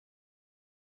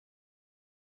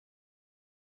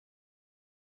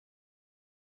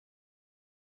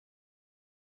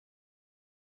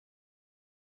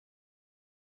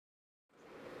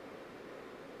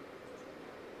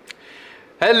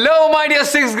Hello my dear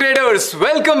 6th graders,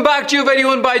 welcome back to your very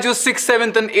own BYJU'S 6th,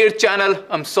 7th and 8th channel.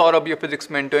 I'm Saurabh, your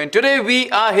physics mentor, and today we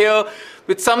are here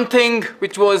with something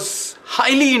which was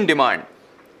highly in demand,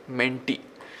 Menti.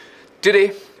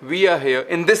 Today we are here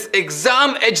in this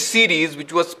exam edge series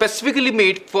which was specifically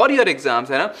made for your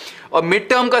exams, है ना? और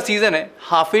midterm का season है,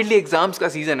 half yearly exams का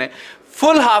season है,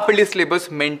 full half yearly syllabus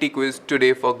Menti quiz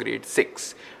today for grade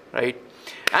 6, right?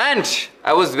 And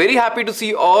I was very happy to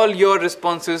see all your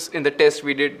responses in the test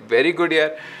we did. Very good yaar.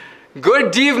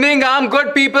 Good evening, I'm good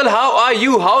people. How are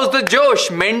you? How's the जोश?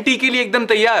 Menti के लिए एकदम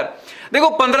तैयार. देखो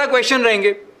 15 question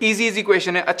रहेंगे. Easy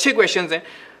question है, अच्छे questions हैं.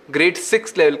 Grade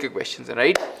 6 लेवल के क्वेश्चंस हैं,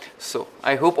 right? So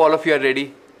I hope all of you are ready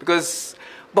because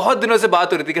बहुत दिनों से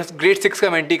बात हो रही थी कि grade 6 का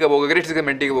Menti कब होगा, grade 6 का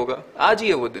Menti कब होगा. आज ही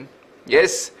है वो दिन.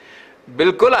 Yes,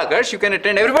 बिल्कुल आकर्ष. You can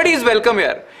attend. Everybody is welcome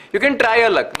यार. You can try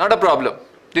your luck. Not a problem.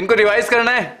 जिनको रिवाइज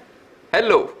करना है,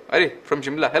 हेलो, अरे from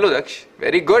Shimla, hello Daksha,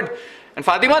 very good. And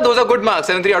Fatima, those are good marks,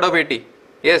 73 out of 80.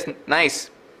 Yes, nice,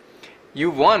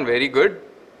 you von, very good.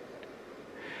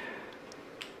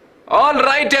 All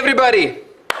right everybody,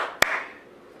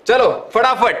 चलो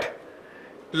फटाफट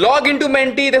log into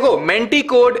mentee. देखो mentee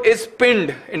code is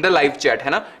pinned in the live chat, है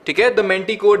ना? ठीक है, the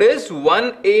mentee code is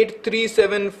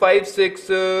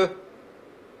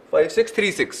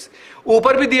 18375636.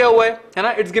 ऊपर भी दिया हुआ है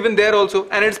ना? It's given there also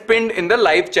and it's pinned in the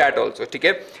live chat also. ठीक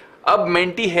है, अब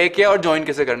मेंटी है क्या और ज्वाइन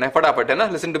कैसे करना है फटाफट, है ना?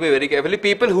 Listen to me very carefully.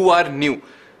 People who are new,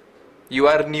 you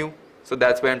are new, so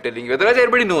that's why I am telling you. Otherwise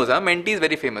everybody knows. Mentee is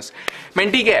very famous.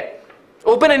 Mentee क्या है?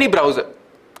 Open any browser,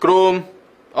 Chrome,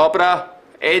 opera,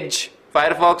 as,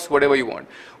 Firefox, whatever you want.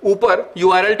 ऊपर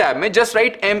URL tab में just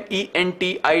right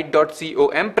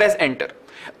menti.com, press enter.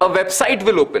 A website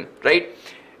will open, right?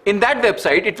 In that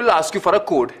website, it will ask you for a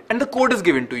code, and the code is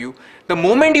given to you. The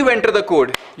moment you enter the code,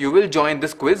 you will join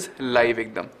this quiz live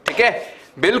एकदम. ठीक है?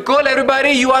 बिल्कुल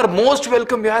everybody, you are most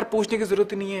welcome. यार पूछने की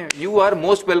जरूरत ही नहीं है. You are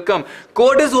most welcome.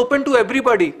 Code is open to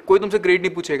everybody. कोई तुमसे ग्रेड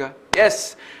नहीं पूछेगा. Yes.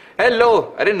 Hello.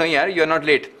 अरे नहीं यार, you are not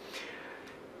late.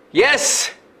 Yes.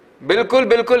 बिल्कुल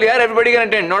बिल्कुल यार, everybody can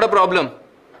attend. Not a problem.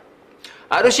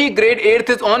 Arushi, grade 8th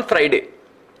is on Friday.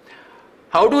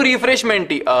 How to refresh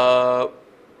Menti?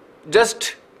 Just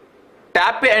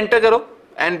tab पे एंटर करो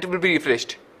and it will be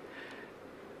refreshed.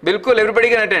 बिल्कुल everybody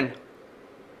can attend.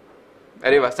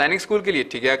 अरे वाह, सैनिक school के लिए.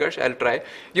 ठीक है आकर्ष, I will try.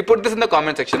 You put this in the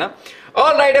comment section.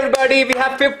 Alright everybody, we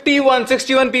have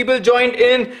 61 people joined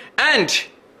in and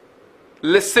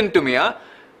listen to me.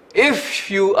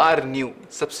 If you are new,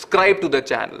 subscribe to the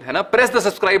channel, है ना? Press the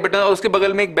subscribe button और उसके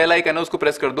बगल में एक bell icon है, उसको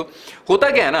press कर दो. होता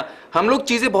क्या है ना, हम लोग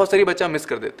चीजें बहुत सारी बच्चा मिस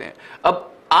कर देते हैं. अब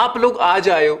आप लोग आज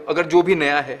आए हो, अगर जो भी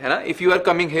नया है ना, if you are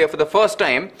coming here for the first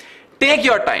time, take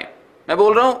your time. मैं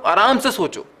बोल रहा हूं आराम से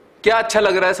सोचो क्या अच्छा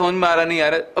लग रहा है, समझ में आ रहा नहीं आ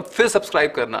रहा है, अब फिर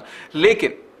सब्सक्राइब करना.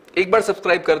 लेकिन एक बार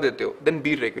सब्सक्राइब कर देते हो, then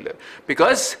be regular,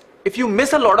 because if you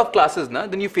miss a lot of classes ना,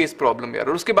 देन यू फेस प्रॉब्लम यार,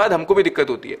 और उसके बाद हमको भी दिक्कत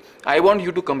होती है. I want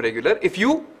you to come regular if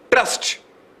you trust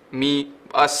me,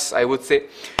 us I would say,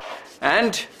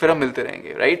 and फिर हम मिलते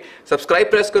रहेंगे, राइट? सब्सक्राइब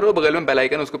प्रेस करो, बगल में बेल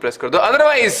आइकन उसको प्रेस कर दो.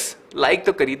 अदरवाइज लाइक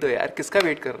तो कर ही दो यार, किसका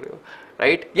वेट कर रहे हो,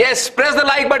 right? Yes, press the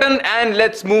like button and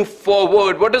let's move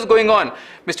forward. What is going on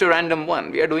mister random one?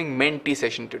 We are doing mentee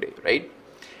session today, right?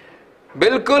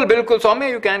 बिल्कुल बिल्कुल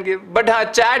सौम्य, यू कैन गिव, बट हाँ,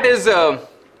 chat is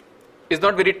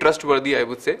not very trust वर्दी I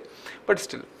would say, but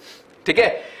still. ठीक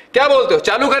है, क्या बोलते हो,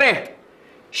 चालू करें?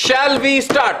 Shall we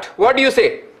start? What do you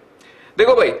से?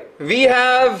 देखो भाई, we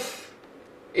have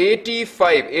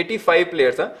 85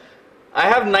 players. I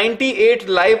have 98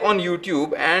 live on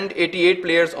YouTube and 88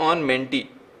 players on Menti.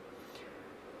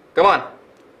 Come on,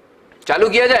 चालू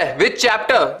किया जाए. Which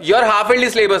chapter? Your half yearly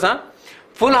syllabus, हाँ?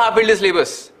 Full half yearly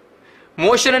syllabus.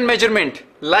 Motion and measurement,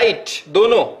 light,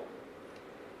 दोनों.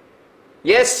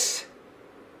 Yes.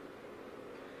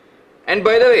 And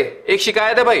by the way, एक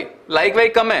शिकायत है भाई, like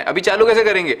वाइक कम है, अभी चालू कैसे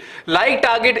करेंगे? लाइक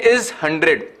टारगेट इज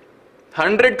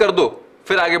 100 कर दो,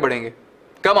 फिर आगे बढ़ेंगे.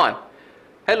 Come on.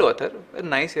 Hello Athar.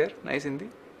 Nice यार, nice Hindi.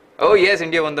 Oh yes,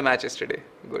 India won the match yesterday.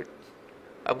 Good.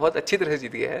 अब बहुत अच्छी तरह से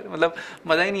जीत गया यार, मतलब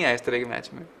मजा ही नहीं आया इस तरह के मैच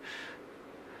में.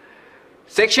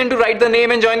 Section to write the name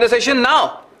and join the session. Now,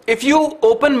 if you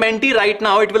open Menti right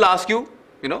now, it will ask you,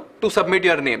 to submit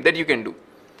your name. That you can do.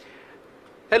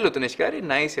 Hello Tanishka.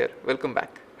 Nice यार. Welcome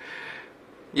back.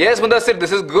 Yes, Mudassir,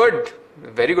 this is good.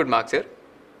 Very good marks here.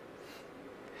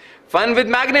 Fun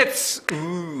with magnets.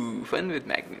 Ooh, fun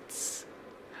with magnets.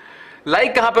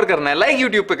 Like कहां पर करना है? Like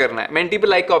YouTube पे करना है. Mentee पे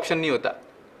like का ऑप्शन नहीं होता.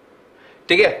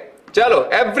 ठीक है, चलो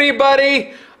everybody,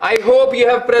 I hope you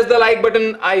have pressed the like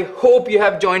button. I hope you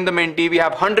have joined the Menti. We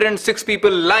have 106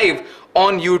 people live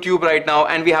on YouTube right now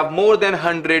and we have more than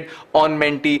 100 on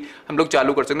Menti. हम लोग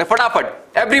चालू कर सकते हैं फटाफट.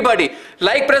 Everybody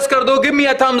like press कर दो. Give me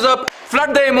a thumbs up.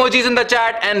 Flood the emojis in the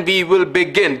chat and we will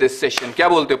begin this session. क्या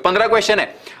बोलते हो? 15 क्वेश्चन है.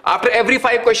 After every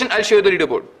 5 question I'll show you the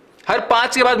leaderboard. हर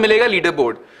 5 के बाद मिलेगा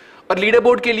leaderboard. और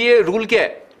leaderboard के लिए रूल क्या है?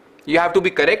 You have to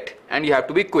be correct and you have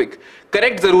to be quick.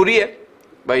 Correct जरूरी है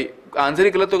भाई. आंसर ही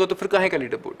गलत होगा तो फिर कहां का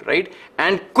leader board, right?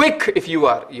 And quick if you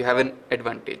are, you have an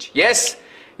advantage. Yes,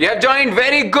 you have joined.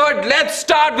 Very good. Let's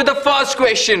start with the first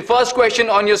question. First question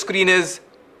on your screen is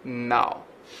now.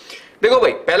 देखो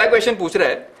भाई, पहला question पूछ रहा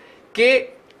है कि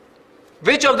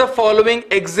which of the following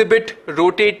exhibit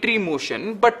rotatory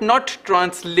motion but not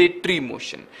translatory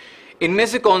motion. इनमें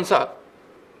से कौन सा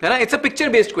है ना? It's a picture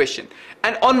based question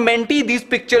and on mentee these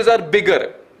pictures are bigger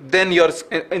than your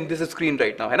in this screen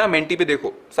right now, है ना? मेंटी पे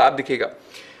देखो साफ दिखेगा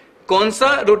कौन सा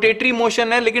रोटेटरी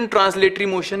मोशन है लेकिन ट्रांसलेटरी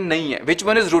मोशन नहीं है. Which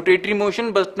one is rotatory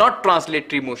motion but not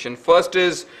translatory motion? First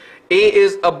is a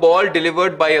is a ball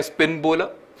delivered by a spin bowler.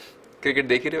 Cricket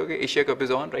देख ही रहे होगे, Asia cup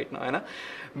is on right now, है ना?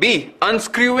 B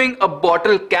unscrewing a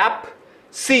bottle cap.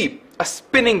 C a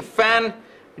spinning fan.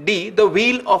 D the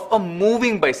wheel of a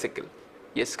moving bicycle.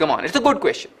 Yes, come on, it's a good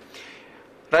question.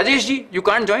 Rajesh ji, you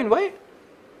can't join, why?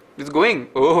 It's going.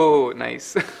 Oh, nice.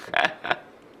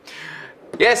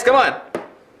 Yes, come on.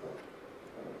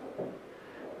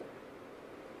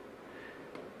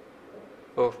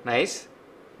 Oh, nice.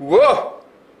 Whoa.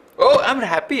 Oh, I'm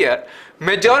happy here.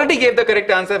 Majority gave the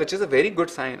correct answer, which is a very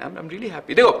good sign. I'm really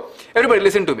happy. देखो, everybody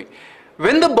listen to me.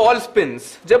 When the ball spins,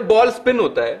 जब ball spin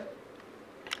होता है,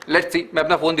 let's see, मैं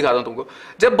अपना phone दिखाता हूँ तुमको.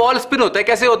 जब ball spin होता है,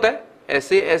 कैसे होता है?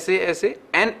 ऐसे, ऐसे, ऐसे,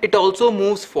 and it also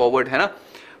moves forward, है ना?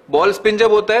 बॉल स्पिन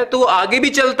जब होता है तो वो आगे भी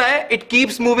चलता है. It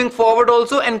keeps moving forward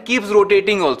also and keeps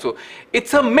rotating also.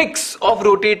 It's a mix of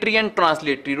rotatory and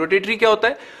translatory. Rotatory क्या होता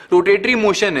है? Rotatory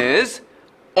motion is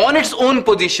on its own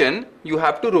position you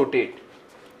have to rotate.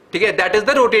 ठीक है, that is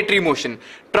the rotatory motion.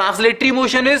 Translatory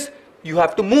motion is you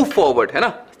have to move forward, है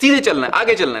ना? सीधे चलना है,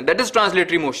 आगे चलना है. That is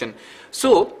translatory motion.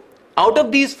 So out of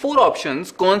these 4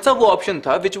 options कौन सा वो ऑप्शन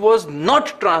था which was not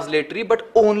translatory but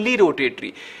only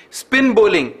rotatory? Spin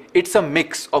bowling, it's a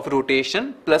mix of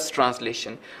rotation plus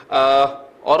translation.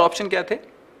 और ऑप्शन क्या थे?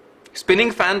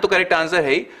 स्पिनिंग फैन तो करेक्ट आंसर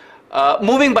है ही.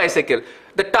 Moving bicycle,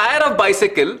 the tyre of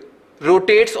bicycle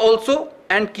rotates also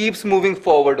and keeps moving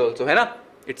forward also, है ना?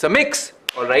 It's a mix.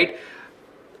 Alright,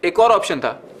 एक और option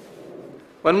था.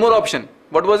 One more option.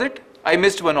 What was it? I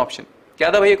missed one option.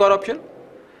 क्या था भाई एक और option?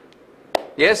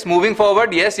 Yes, moving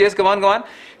forward. Yes, yes, come on, come on.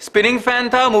 Spinning fan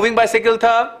था, moving bicycle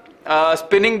था,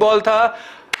 spinning ball था.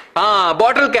 हाँ,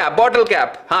 bottle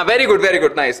cap. हाँ, very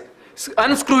good, nice.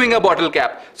 Unscrewing a bottle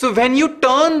cap. So when you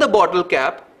turn the bottle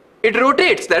cap, it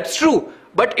rotates. That's true.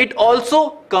 But it also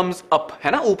comes up,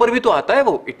 है ना? ऊपर भी तो आता है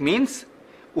वो. It means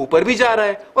ऊपर भी जा रहा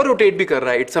है और रोटेट भी कर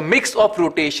रहा है. It's a mix of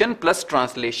rotation plus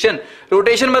translation.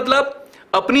 Rotation मतलब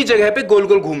अपनी जगह पे गोल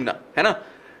गोल घूमना, है ना?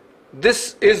 This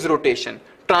is rotation.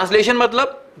 ट्रांसलेशन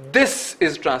मतलब दिस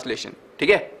इज ट्रांसलेशन. ठीक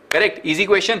है, correct. Easy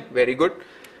question, very good.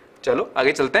 चलो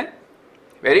आगे चलते हैं.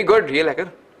 Very good, real hacker.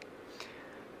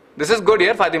 This is good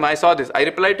यार Fatima, I saw this, I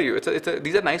reply to you.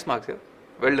 These are nice marks यार.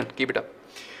 Well done, keep it up.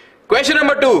 Question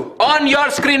number 2 on your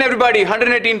screen everybody.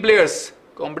 118 players.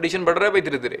 Competition बढ़ रहा है भाई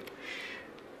धीरे धीरे.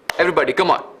 Everybody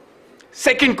come on.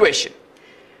 Second question.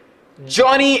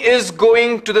 Johnny is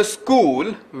going to the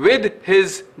school with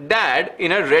his dad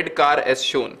in a red car as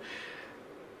shown.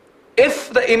 If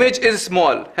the image is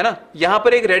small, है ना? यहाँ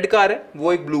पर एक red car है,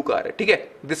 वो एक blue car है, ठीक है?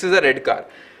 This is a red car.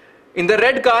 In the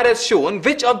red car as shown,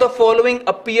 which of the following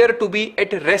appear to be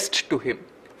at rest to him?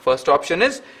 First option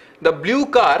is the blue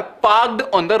car parked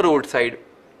on the roadside.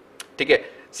 ठीक है?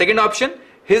 Second option,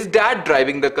 his dad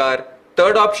driving the car.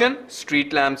 Third option,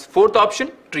 street lamps. Fourth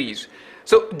option, trees.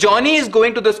 So Johnny is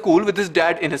going to the school with his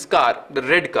dad in his car, the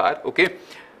red car, okay?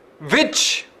 Which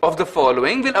of the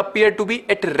following will appear to be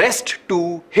at rest to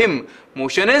him?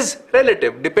 Motion is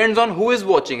relative, depends on who is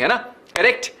watching, है ना?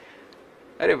 Correct?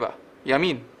 अरे वाह,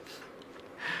 Yamin.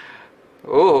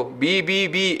 Oh, B, B,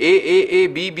 B, A,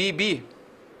 B, B, B.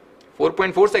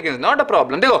 4.4 seconds, not a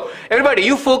problem. देखो, everybody,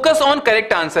 you focus on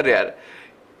correct answer यार.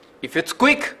 If it's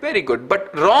quick, very good,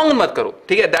 but wrong मत करो,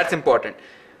 ठीक है? That's important.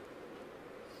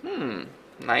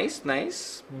 Nice, nice.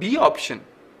 B option.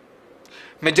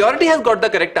 Majority has got the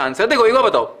correct answer. देखो एक बार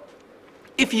बताओ.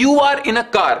 If you are in a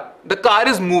car, the car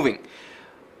is moving.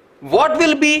 What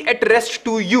will be at rest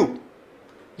to you?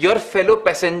 Your fellow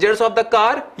passengers of the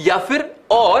car, या फिर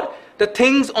or the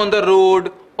things on the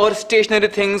road or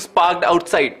stationary things parked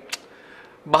outside.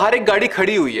 बाहर एक गाड़ी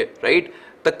खड़ी हुई है, right?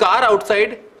 The car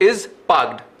outside is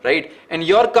parked. right? And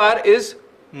your car is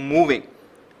moving,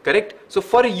 correct? So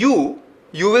for you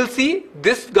will see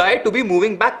this guy to be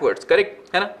moving backwards,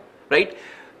 correct? है ना? Right?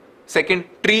 Second,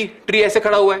 tree ऐसे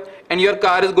खड़ा हुआ है, and your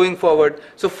car is going forward.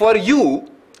 So for you,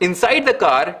 inside the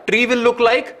car, tree will look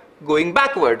like going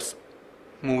backwards,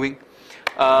 moving.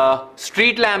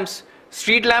 Street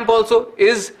lamp also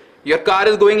is, your car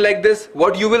is going like this.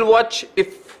 What you will watch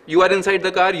if you are inside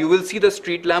the car, you will see the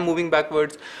street lamp moving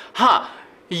backwards.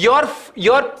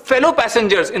 Your fellow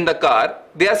passengers in the car,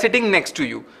 they are sitting next to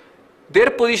you. Their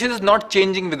position is not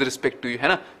changing with respect to you, है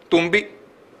ना?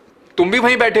 तुम भी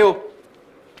वहीं बैठे हो,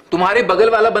 तुम्हारे बगल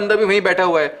वाला बंदा भी वहीं बैठा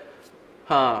हुआ है.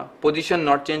 हाँ, पोजीशन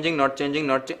नॉट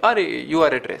चेंजिंग. अरे you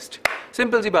are at rest.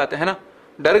 Simple सी बात है ना?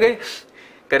 डर गए?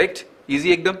 करेक्ट,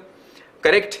 इजी एकदम.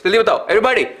 करेक्ट, जल्दी बताओ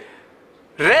everybody.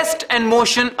 Rest and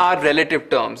motion are relative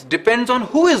terms, depends on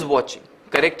who is watching.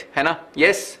 Correct है ना?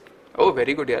 यस. ओह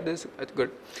वेरी गुड यार, this is good.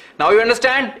 Now you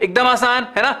understand. एकदम आसान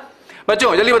है ना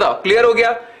बच्चों? जल्दी बताओ, क्लियर हो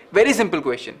गया? Very simple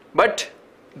question, but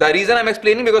the reason I am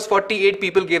explaining because 48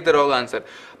 people gave the wrong answer.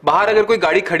 बाहर अगर कोई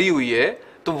गाड़ी खड़ी हुई है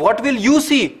तो व्हाट विल यू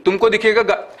सी? तुमको दिखेगा,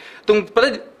 तुम पता,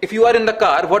 if you are in the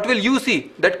car, what will you see?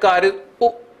 That car is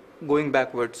going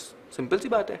backwards. Simple सी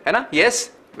बात है ना?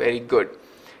 Yes, very good.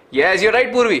 Yes, you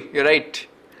right पूर्वी, यू राइट.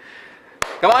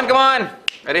 Come on.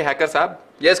 अरे हैकर साहब.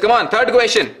 Yes, come on. Third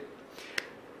question.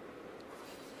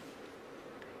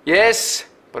 Yes,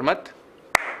 परमत.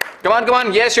 Come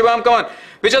on. Yes, Shubham, come on.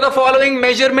 Which of the following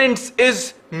measurements is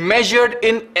measured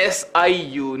in SI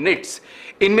units?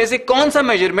 इनमें से कौन सा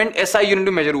measurement SI unit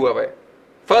में measure हुआ है?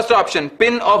 First option,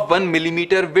 pin of 1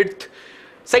 millimeter width.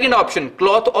 Second option,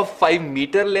 cloth of 5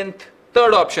 meter length.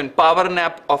 Third option, power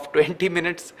nap of 20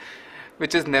 minutes,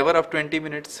 which is never of 20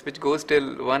 minutes, which goes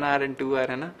till 1 hour and 2 hour,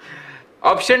 है ना?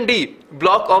 Option D,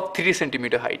 block of 3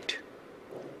 centimeter height.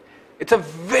 It's a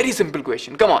very simple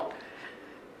question. Come on.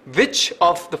 Which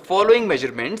of the following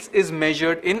measurements is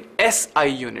measured in SI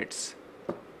units?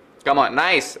 Come on,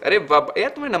 nice. अरे वाह यार,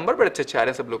 तुम्हें number बड़े अच्छे आ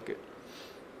रहे हैं सब लोग के.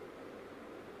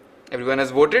 Everyone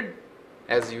has voted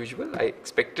as usual. I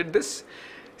expected this.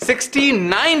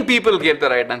 69 people gave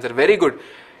the right answer. Very good.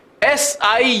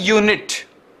 SI unit.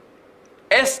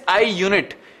 SI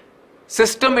unit.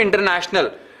 System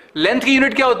International. Length की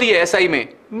यूनिट क्या होती है SI में?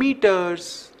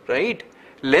 Meters, right?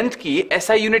 लेंथ की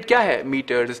SI यूनिट क्या है?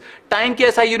 मीटर्स. टाइम की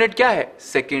SI unit क्या है?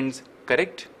 सेकेंड्स.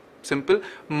 Correct, simple.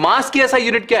 मास की SI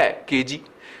यूनिट क्या है? kg.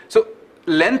 So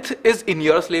length is in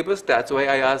your syllabus, that's why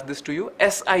I asked this to you.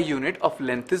 SI unit of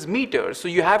length is metres. So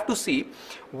you have to see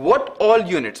what all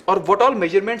units और what all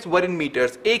measurements were in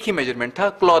metres. एक ही measurement था,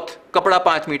 cloth, कपड़ा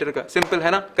 5 metre का. Simple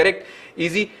है ना? Correct,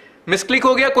 easy. Misclick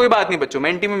हो गया, कोई बात नहीं बच्चों,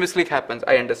 मेंटी में misclick happens,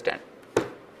 I understand.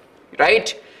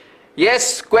 Right?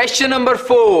 Yes. Question number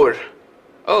 4.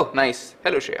 Oh, nice.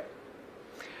 Hello, Shreya.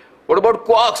 What about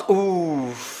quarks?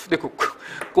 Ooh, देखो,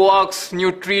 quarks,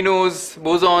 neutrinos,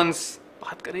 bosons.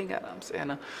 बात करेंगे आराम से, है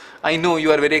ना? I know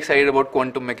you are very excited about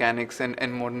quantum mechanics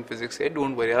and modern physics.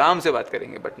 Don't worry, आराम से बात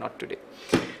करेंगे, but not today.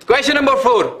 Question number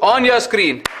 4 on your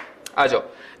screen. आ जाओ.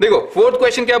 देखो, fourth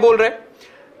question क्या बोल रहा है?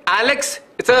 Alex,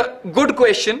 it's a good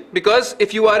question because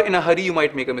if you are in a hurry, you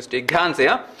might make a mistake. ध्यान से,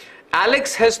 हाँ.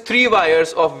 Alex has 3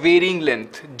 wires of varying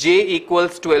length. J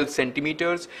equals 12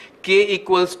 centimeters, K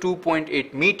equals 2.8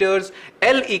 meters,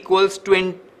 L equals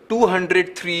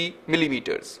 203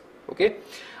 millimeters. Okay?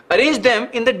 Arrange them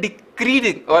in the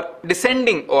decreasing or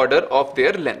descending order of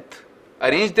their length.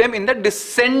 Arrange them in the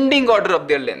descending order of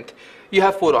their length. You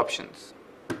have 4 options.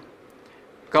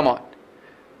 Come on.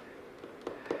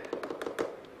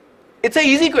 It's an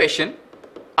easy question.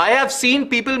 I have seen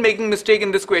people making mistake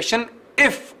in this question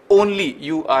if only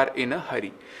you are in a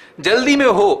hurry. जल्दी में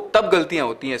हो तब गलतियां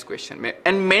होती हैं इस question में.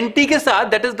 And mentee के साथ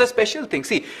that is the special thing.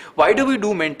 C, why do we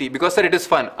do mentee? Because sir it is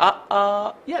fun.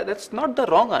 Yeah, that's not the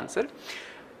wrong answer.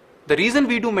 The reason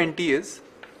we do Menti is,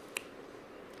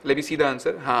 let me see the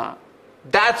answer. हाँ,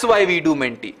 that's why we do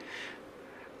Menti.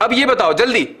 अब ये बताओ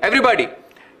जल्दी everybody,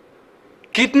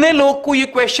 कितने लोग को ये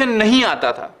question नहीं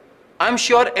आता था? I'm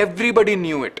sure everybody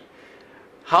knew it.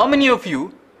 How many of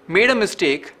you made a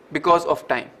mistake because of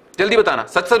time? जल्दी बताना,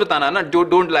 सच सच बताना ना,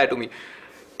 don't lie to me.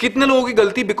 कितने लोगों की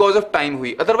गलती because of time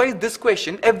हुई? Otherwise this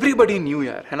question everybody knew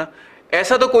यार, है ना?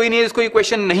 ऐसा तो कोई नहीं है जिसको ये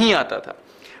क्वेश्चन नहीं आता था.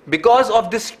 Because of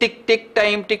this tick tick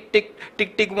time, tick tick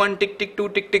tick tick 1, tick tick 2,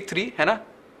 tick tick 3, है ना?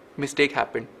 Mistake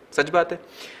happened. सच बात है.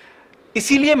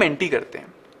 इसीलिए मेंटी करते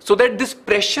हैं. So that this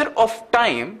pressure of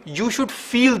time, you should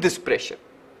feel this pressure.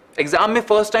 Exam में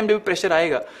फर्स्ट टाइम जब pressure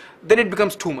आएगा, then it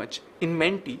becomes too much. In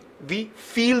Menti, we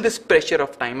feel this pressure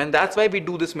of time, and that's why we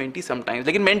do this Menti sometimes.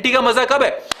 लेकिन Menti का मजा कब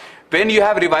है? When you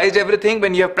have revised everything,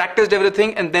 when you have practiced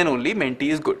everything, and then only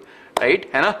Menti is good, right?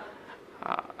 है ना?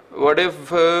 What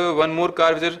if one more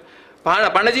car which is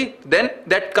Panda ji, then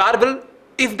that car will,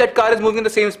 if that car is moving in the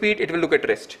same speed, it will look at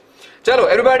rest. Chalo,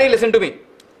 everybody listen to me.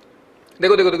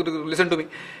 देखो, listen to me.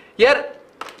 Here,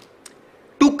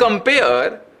 to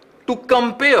compare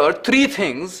three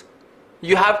things,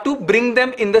 you have to bring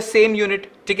them in the same unit.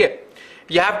 ठीक है?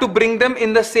 You have to bring them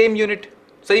in the same unit.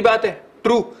 सही बात है?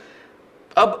 True.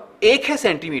 अब एक है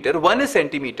centimeter, one is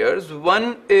centimeters,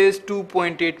 one is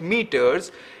 2.8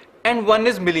 meters, and one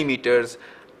is millimeters.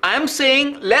 I am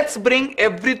saying let's bring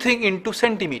everything into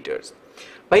centimeters.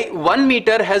 By 1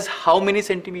 meter has how many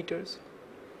centimeters?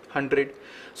 100.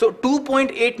 So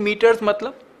 2.8 meters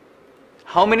matlab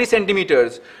how many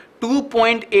centimeters?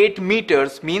 2.8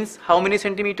 meters means how many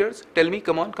centimeters? Tell me,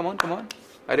 come on.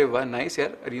 अरे वाह, nice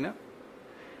यार, arena.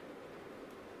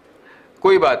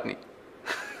 कोई बात नहीं.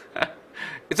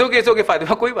 It's okay,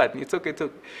 Fatima, कोई बात नहीं, it's okay.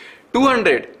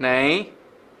 200, नहीं.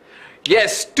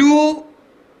 Yes,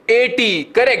 280,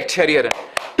 correct, Hariharan.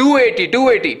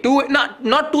 280,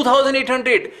 not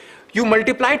 2800. You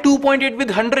multiply 2.8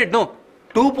 with 100, no.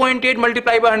 2.8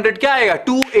 multiplied by 100 क्या आएगा?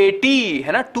 280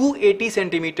 है ना? 280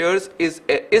 centimeters is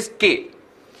K.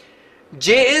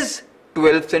 J is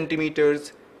 12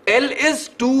 centimeters. L is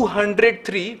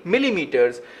 203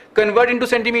 millimeters. Convert into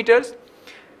centimeters.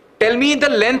 Tell me the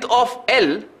length of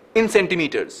L in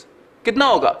centimeters. कितना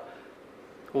होगा?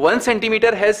 1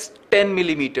 centimeter has 10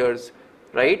 millimeters,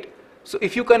 right? So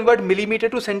if you convert millimeter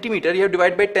to centimeter, you have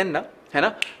divided by 10 ना, है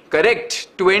ना? Correct.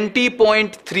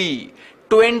 20.3.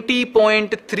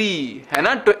 20.3 है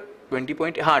ना?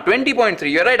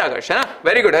 20.3. You're right, Akash, है ना?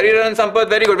 Very good. Hariharan Sampath,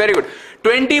 very good.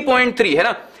 20.3 है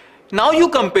ना? Now you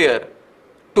compare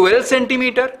 12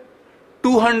 centimeter,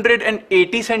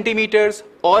 280 centimeters,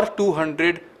 or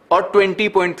 200 or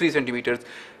 20.3 centimeters.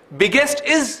 Biggest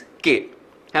is K,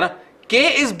 है ना? K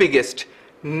is biggest.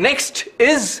 Next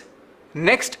is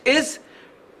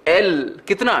L.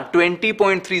 कितना?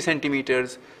 20.3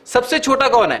 centimeters. सबसे छोटा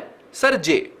कौन है? Sir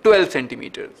J, 12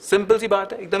 centimeters. Simple सी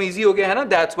बात है, एकदम easy हो गया है ना?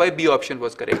 That's why B option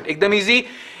was correct. एकदम easy.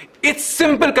 It's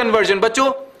simple conversion.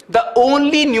 बच्चों, the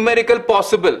only numerical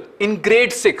possible in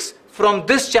grade 6 from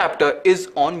this chapter is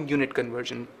on unit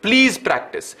conversion. Please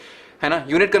practice. है ना?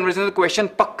 Unit conversion का question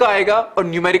पक्का आएगा और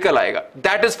numerical आएगा.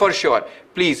 That is for sure.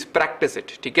 Please practice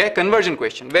it. ठीक है? Conversion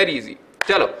question. Very easy.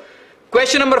 चलो.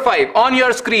 Question number 5 on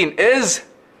your screen is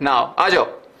now. आ जाओ.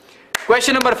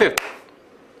 Question number 5.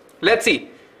 Let's see.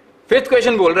 Fifth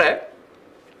question बोल रहा है.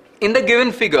 In the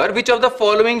given figure, which of the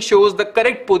following shows the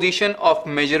correct position of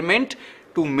measurement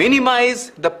to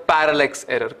minimize the parallax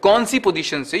error? कौन सी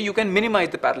position से you can minimize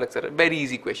the parallax error? Very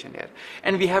easy question here.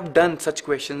 And we have done such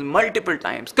questions multiple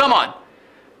times. Come on.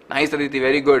 Nice, Aditi.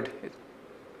 Very good.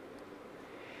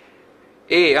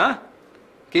 A, huh?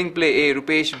 King play A,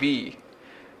 Rupesh B.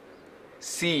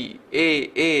 C,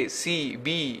 A, C,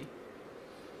 B.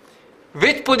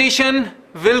 Which position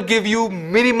will give you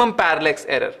minimum parallax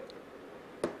error?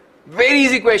 Very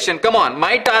easy question. Come on.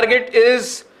 My target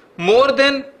is more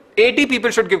than 80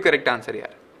 people should give correct answer here.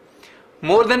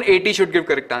 More than 80 should give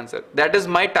correct answer. That is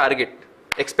my target.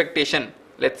 Expectation.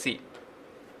 Let's see.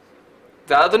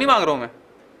 ज़्यादा तो नहीं मांग रहा हूँ मैं.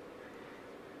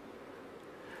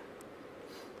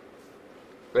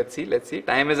 Let's see.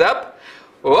 Time is up.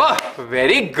 Oh,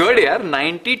 very good यार.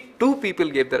 92 people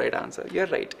gave the right answer. You're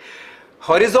right.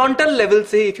 Horizontal level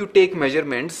से if you take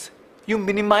measurements, you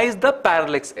minimize the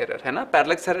parallax error, है ना?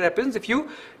 Parallax error happens if you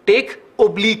take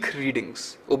oblique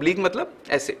readings. Oblique मतलब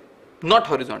ऐसे, not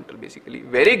horizontal basically.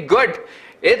 Very good.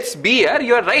 It's B यार.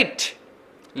 You're right.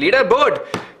 Leaderboard.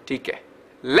 ठीक है.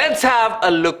 Let's have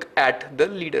a look at the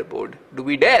leaderboard. Do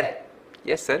we dare?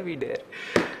 Yes sir, we dare.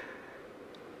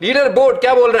 Leaderboard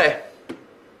क्या बोल रहा है?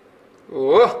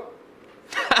 Oh.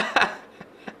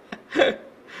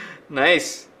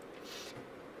 Nice.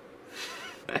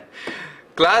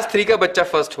 Class 3 का बच्चा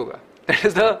फर्स्ट होगा. That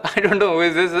is the, I don't know who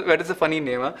is this, that is a funny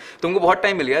name. तुमको बहुत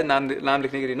time मिल गया नाम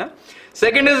लिखने के लिए ना.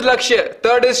 Second is Lakshya,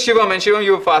 third is Shivam, and Shivam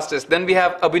you were fastest. Then we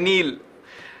have Abhinil,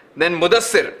 then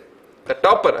Mudassir, the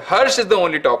topper. Harsh is the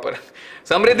only topper.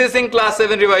 Samriddhi Singh, class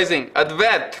 7 revising.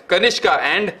 Advait, Kanishka,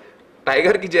 and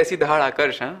Tiger की जैसी दहाड़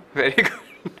आकर्ष. Very good.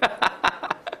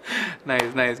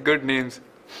 Nice, good names.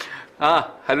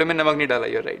 हल्लू में नमक नहीं डाला.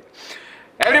 You're right.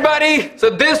 Everybody, so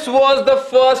this was the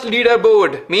first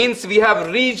leaderboard. Means we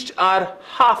have reached our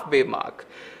halfway mark.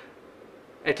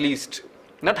 At least,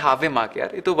 not halfway mark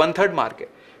यार, ये तो 1/3 mark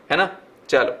है ना?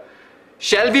 चलो.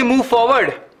 Shall we move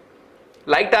forward?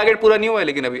 Like target पूरा नहीं हुआ है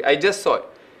लेकिन अभी. I just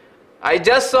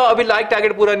saw अभी like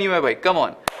target पूरा नहीं हुआ है भाई. Come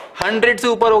on. 100 से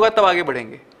ऊपर होगा तब आगे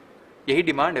बढ़ेंगे. यही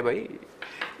डिमांड है भाई.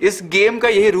 इस गेम का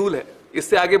यही रूल है.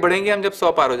 इससे आगे बढ़ेंगे हम जब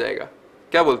 100 पार हो जाएगा.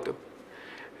 क्या बोलते हो?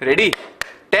 Ready?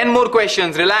 10 more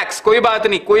questions. Relax. कोई बात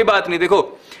नहीं, कोई बात नहीं. देखो,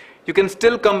 you can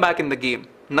still come back in the game.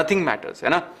 Nothing matters, है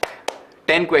ना?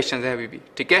 10 questions हैं अभी भी.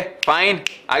 ठीक है? Fine.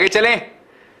 आगे चलें.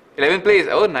 11th place.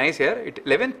 Oh, nice यार.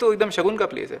 11th तो एकदम शगुन का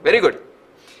place है. Very good.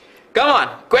 Come on.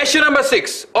 Question number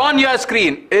 6 on your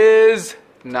screen is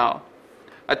now.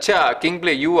 अच्छा, King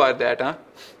Play, you are that, huh?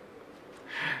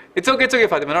 It's okay,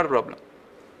 Fatima, not a problem.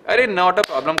 Arey, not a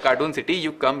problem, Cartoon City,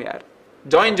 you come, yaar.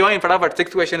 Join, fatapat.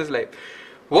 6th question is live.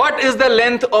 What is the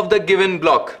length of the given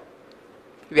block?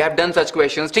 We have done such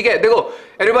questions. ठीक है, देखो,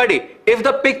 everybody, if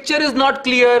the picture is not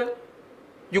clear,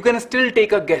 you can still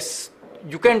take a guess.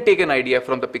 You can take an idea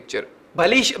from the picture.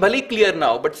 भली clear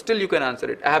now, but still you can answer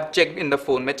it. I have checked in the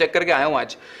phone. मैं check करके आया हूँ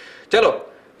आज. चलो,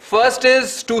 first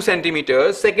is 2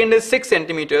 centimeters, second is 6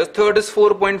 centimeters, third is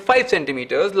 4.5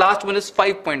 centimeters, last one is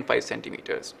 5.5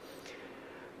 centimeters.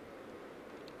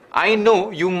 I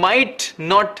know you might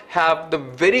not have the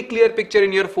very clear picture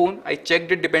in your phone. I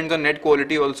checked it, depends on net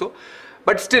quality also.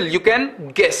 But still, you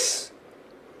can guess.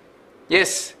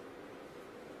 Yes.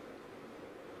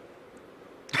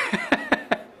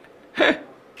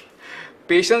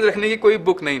 Patience रखने की कोई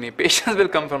book नहीं. Patience will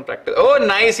come from practice. Oh,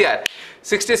 nice यार.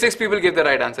 66 people gave the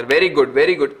right answer. Very good,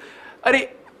 very good. अरे,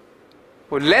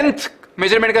 length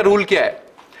measurement का rule क्या है?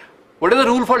 What is the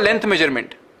rule for length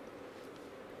measurement?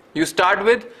 You start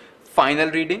with final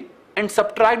reading and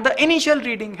subtract the initial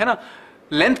reading, है ना?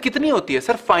 Length कितनी होती है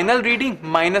sir? Final reading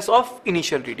minus of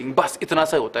initial reading, बस इतना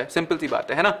सा होता है. सिंपल सी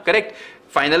बात है ना? Correct.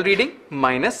 Final reading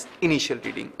minus initial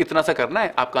reading, इतना सा करना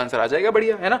है, आपका आंसर आ जाएगा.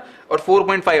 बढ़िया है ना? और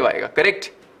 4.5 आएगा. Correct,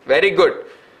 very good.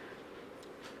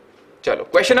 चलो,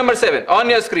 question number 7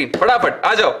 on your screen. फटाफट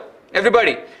आ जाओ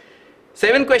everybody.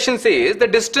 7th question says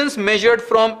the distance measured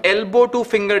from elbow to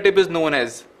fingertip is known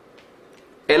as.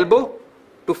 Elbow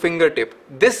to fingertip,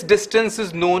 this distance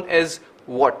is known as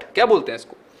what? क्या बोलते हैं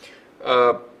इसको?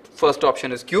 First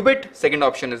option is cubit, second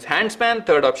option is handspan,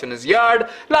 third option is yard,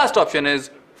 last option is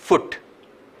foot.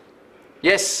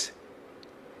 Yes,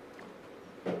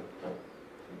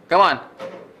 come on.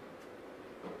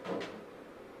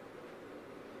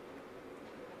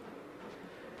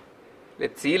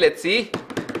 Let's see.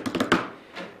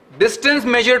 Distance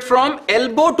measured from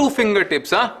elbow to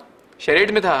fingertips, हाँ?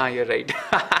 शरीर में था, हाँ, you're right.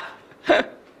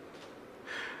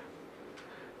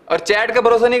 और चैट का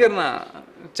भरोसा नहीं करना,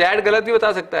 चैट गलत भी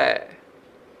बता सकता है.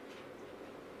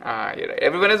 you're right.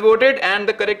 Everyone has voted and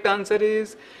the correct answer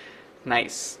is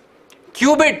nice.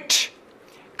 Cubit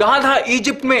कहाँ था?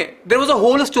 इजिप्ट में. There was a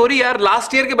whole story यार.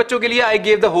 लास्ट ईयर के बच्चों के लिए I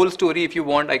gave the whole story. If you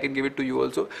want I can give it to you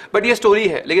also. But ये story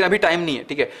है, लेकिन अभी टाइम नहीं है.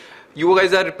 ठीक है, you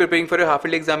guys are preparing for your half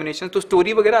yearly examinations, तो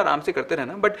story वगैरह आराम से करते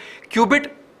रहना. But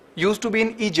cubit used to be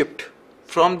in Egypt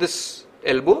from this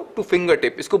elbow to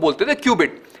fingertip. इसको बोलते थे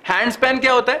cubit. Handspan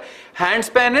क्या होता है?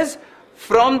 Handspan is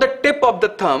from the tip of the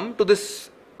thumb to this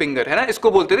finger, है ना?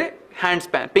 इसको बोलते थे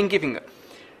handspan, pinky finger.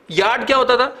 Yard क्या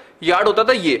होता था? Yard होता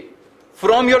था ये,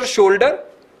 from your shoulder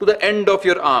to the end of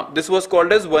your arm. This was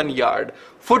called as 1 yard.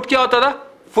 Foot क्या होता था?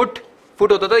 Foot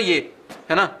होता था ये,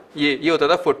 है ना? ये होता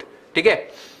था foot. ठीक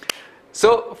है?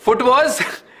 So foot was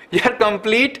your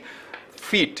complete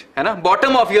feet, है ना?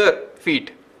 Bottom of your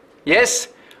feet. Yes.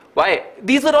 Why?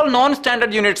 These are all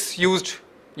non-standard units used.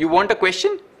 You want a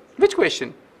question? Which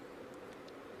question?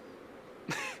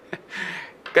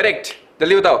 Correct.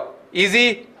 जल्दी बताओ.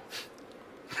 Easy.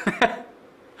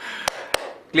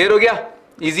 Clear हो गया?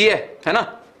 Easy है ना?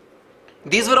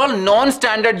 These were all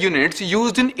non-standard units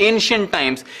used in ancient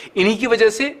times. इन्हीं की वजह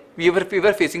से we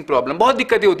were facing problem. बहुत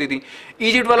दिक्कतें होती थी.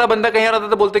 इजिप्ट वाला बंदा कहीं आ रहा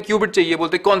था, बोलते क्यूबिट चाहिए,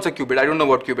 बोलते कौन सा qubit? I don't know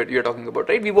what cubit you are talking about,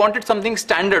 right? We wanted something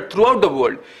standard throughout the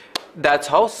world. That's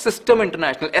how System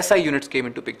International SI units came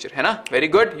into picture, है ना? Very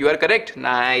good. You are correct.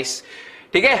 Nice.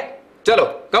 ठीक है? चलो,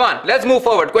 come on. Let's move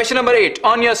forward. Question number 8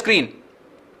 on your screen.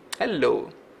 Hello.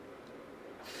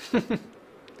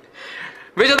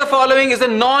 Which of the following is a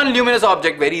non-luminous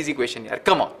object? Very easy question, यार.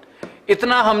 Come on.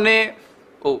 इतना हमने.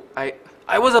 Oh,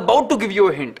 I was about to give you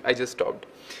a hint. I just stopped.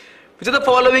 Which of the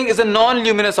following is a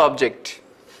non-luminous object?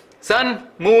 Sun,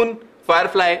 moon,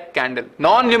 firefly, candle.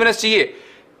 Non-luminous चाहिए.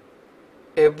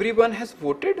 Everyone has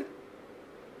voted.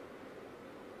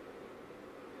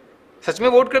 सच में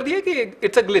vote कर दिया कि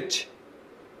it's a glitch?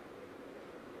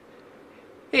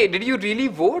 Hey, did you really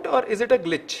vote or is it a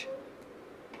glitch?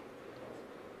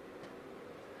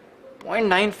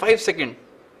 0.95 second.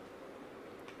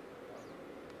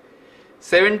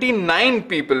 79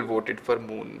 people voted for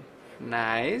moon.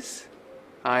 Nice.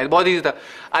 हाँ, बहुत easy था.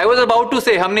 I was about to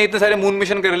say हमने इतने सारे moon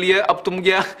mission कर लिए, अब तुम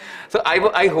क्या? So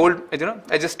I hold, you know,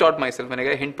 I just stopped myself. मैंने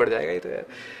कहा hint पड़ जाएगा ये तो यार.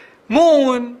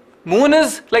 Moon. Moon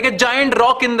is like a giant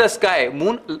rock in the sky.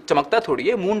 Moon चमकता थोड़ी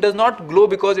है. Moon does not glow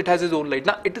because it has its own light.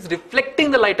 Now it is reflecting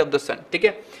the light of the sun. ठीक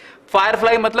है?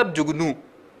 Firefly मतलब जुगनू.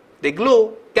 They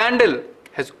glow. Candle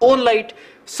has own light.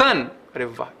 Sun अरे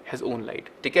वाह has own light.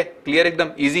 ठीक है? Clear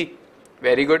एकदम easy.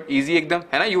 Very good. Easy एकदम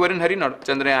है ना? You were in hurry not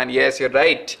Chandrayaan. Yes, you're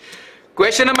right.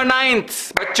 Question number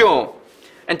 9 बच्चों.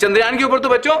 And चंद्रयान के ऊपर तो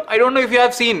बच्चों I don't know if you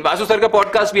have seen Vasu sir का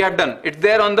podcast we have done. It's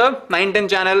there on the 9-10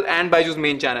 channel and BYJU'S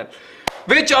main channel.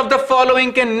 Which of the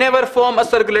following can never form a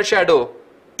circular shadow?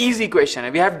 Easy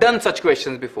question. We have done such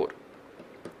questions before.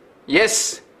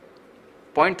 Yes.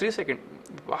 0.3 second.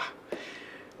 Wow.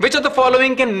 Which of the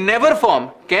following can never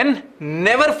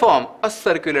form a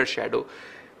circular shadow?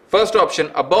 First option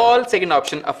a ball, second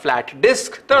option a flat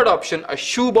disc, third option a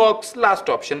shoebox, last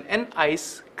option an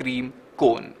ice cream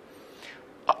cone.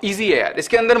 Easy है यार.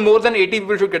 इसके अंदर more than 80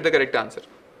 people should get the correct answer.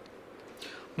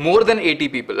 More than 80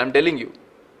 people, I'm telling you.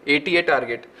 80 है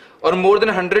target और more than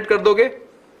 100 कर दोगे,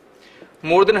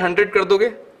 more than 100 कर दोगे.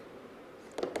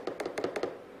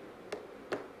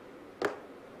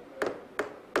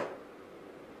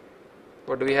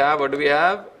 What do we have? What do we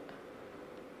have?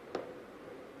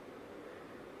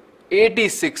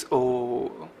 86.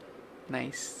 Oh,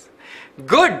 nice.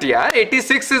 Good यार.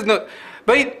 86 is no.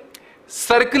 भाई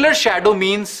circular shadow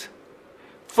means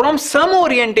from some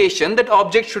orientation that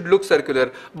object should look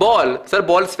circular. Ball, sir,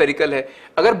 ball spherical है.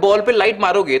 अगर ball पे light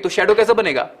मारोगे तो shadow कैसा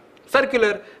बनेगा?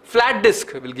 Circular. Flat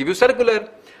disc will give you circular.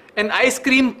 An ice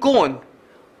cream cone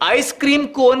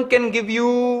can give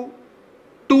you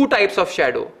two types of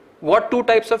shadow. What two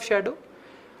types of shadow?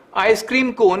 Ice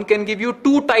cream cone can give you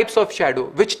two types of shadow.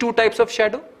 Which two types of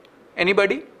shadow?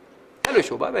 Anybody? Hello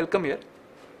Shobha, welcome here.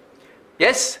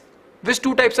 Yes? Which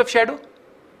two types of shadow?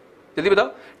 जल्दी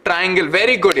बताओ. Triangle,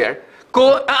 very good यार.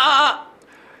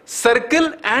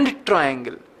 Circle and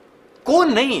triangle.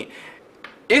 Cone नहीं.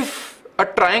 If a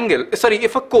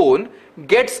cone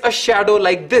gets a shadow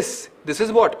like this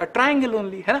is what? A triangle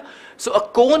only, है ना? So a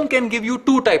cone can give you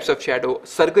two types of shadow,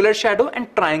 circular shadow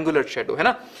and triangular shadow, है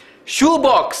ना?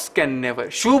 Shoebox can never.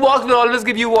 Shoebox will always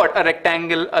give you what? A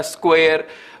rectangle, a square.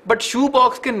 But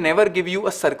shoebox can never give you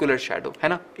a circular shadow, है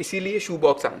ना? इसीलिए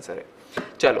shoebox answer है.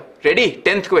 चलो ready.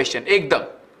 10th question एकदम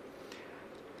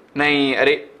नहीं.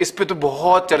 अरे इस पे तो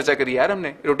बहुत चर्चा करी यार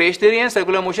हमने. रोटेशनरी and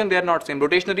circular motion they are not same.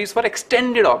 रोटेशनरी is for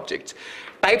extended objects.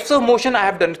 Types of motion I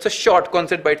have done. It's a short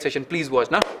concept bite session. Please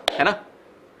watch ना, है ना?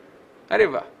 अरे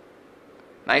वाह,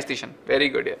 नाइस टीशन, वेरी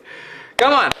गुड यार.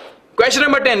 Come on. Question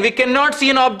number 10. We can not C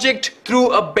an object through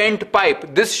a bent pipe.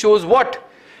 This shows what?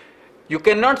 You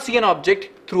can not C an object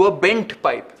through a bent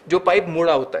pipe. जो pipe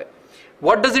मुड़ा होता है.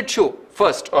 What does it show?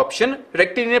 First option,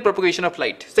 rectilinear propagation of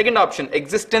light. Second option,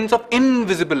 existence of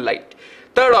invisible light.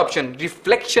 Third option,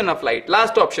 reflection of light.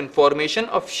 Last option, formation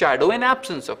of shadow in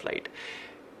absence of light.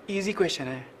 Easy question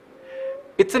hai.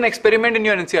 It's an experiment in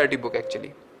your NCERT book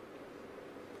actually.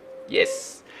 Yes,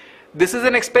 this is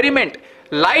an experiment.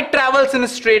 Light travels in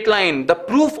a straight line. The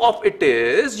proof of it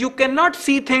is you cannot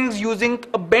see things using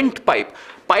a bent pipe.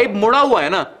 Pipe मुड़ा हुआ है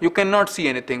ना, you cannot see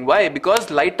anything. Why?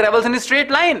 Because light travels in a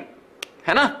straight line.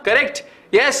 है ना? Correct.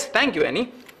 Yes, thank you any.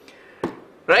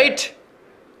 Right.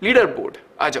 Leader board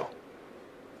आ जाओ.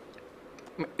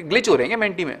 Glitch हो रहे हैं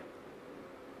मेंटी में?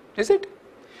 Is it?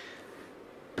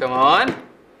 Come on.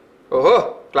 ओहो,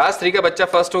 क्लास 3 का बच्चा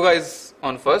फर्स्ट होगा is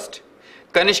on first.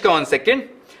 Kanishka on second.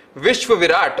 विश्व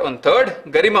Virat on third.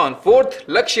 Garima on fourth.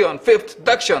 लक्ष्य on fifth.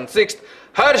 Daksha on sixth.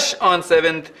 Harsh on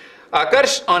seventh.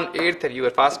 आकर्ष on eighth. You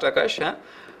are fast आकर्ष.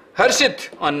 Harshit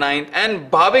on 9th and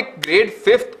Bhavik grade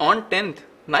 5th on 10th.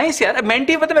 Nice यार.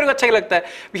 Mentee पता मेरे को अच्छा लगता है.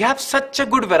 We have such a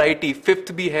good variety.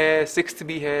 5th भी है, 6th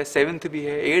भी है, 7th भी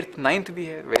है, 8th 9th भी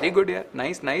है. वेरी गुड यार.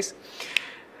 Nice nice.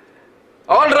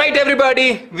 All right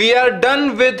everybody, we are done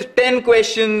with 10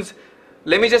 questions.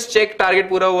 Let me just check target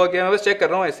पूरा हुआ क्या. मैं बस चेक कर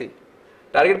रहा हूं ऐसे ही.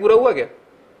 टारगेट पूरा हुआ क्या?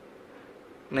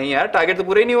 नहीं यार, टारगेट तो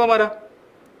पूरा ही नहीं हुआ हमारा.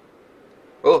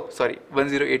 ओह सॉरी,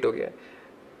 108 हो गया.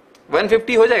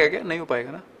 150 हो जाएगा क्या? नहीं हो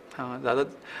पाएगा ना. हाँ,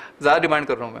 ज्यादा डिमांड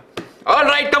कर रहा हूं मैं. All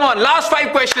right, come on. Last 5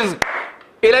 questions.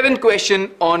 11th question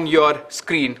on your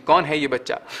screen. कौन है ये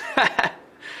बच्चा?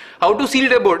 How to see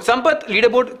leaderboard? Sampath,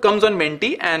 leaderboard comes on Menti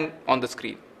and on the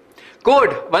screen.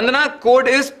 Code. Vandana, code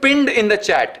is pinned in the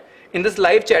chat. In this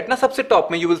live chat, ना सबसे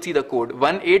top में you will see the code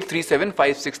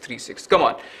 18375636. Come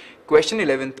on. Question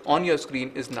 11th on your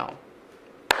screen is now.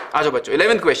 आ जाओ बच्चों.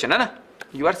 11th question है ना?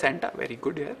 You are Santa. Very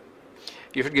good यार.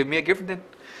 You should give me a gift then.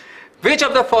 Which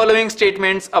of the following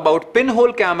statements about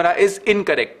pinhole camera is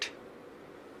incorrect?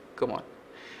 Come on.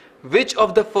 Which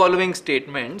of the following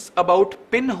statements about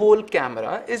pinhole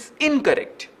camera is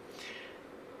incorrect?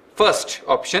 First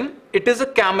option, it is a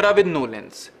camera with no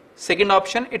lens. Second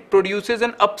option, it produces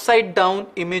an upside down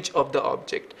image of the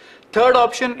object. Third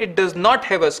option, it does not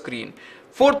have a screen.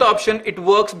 Fourth option, it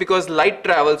works because light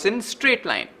travels in straight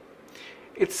line.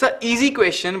 It's an easy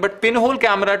question, but pinhole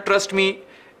camera, trust me,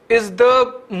 is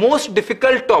the most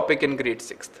difficult topic in grade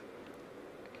 6th.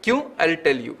 Kyun? I'll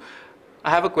tell you.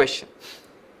 I have a question.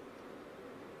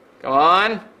 Come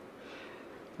on.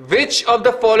 Which of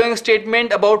the following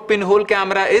statement about pinhole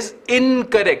camera is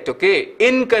incorrect? Okay,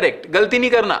 incorrect. Galti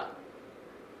nahi karna.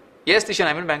 Yes, Tishan,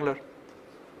 I'm in Bangalore.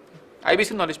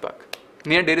 IBC Knowledge Park,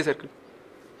 near Dairy Circle.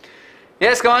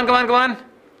 Yes, come on, come on, come on.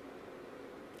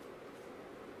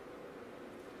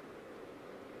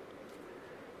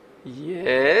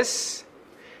 Yes.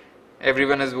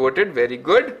 Everyone has voted. Very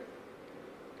good.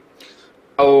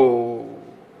 Oh.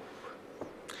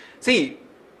 See,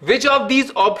 which of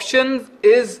these options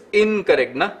is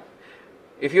incorrect, na?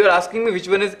 If you are asking me which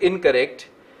one is incorrect,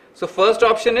 so first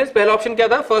option is, पहला option क्या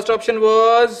था? First option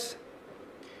was,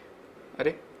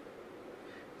 अरे,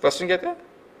 first option क्या था?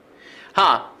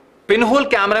 हाँ, pinhole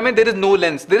camera में there is no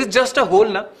lens, there is just a hole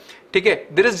ना, ठीक है?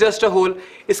 There is just a hole.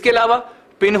 इसके अलावा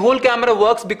pinhole camera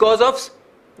works because of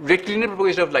rectilinear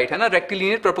propagation of light, है ना?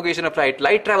 Rectilinear propagation of light.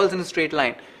 Light travels in a straight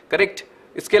line, correct?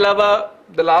 इसके अलावा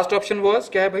the last option was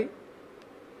क्या है भाई?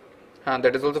 हाँ,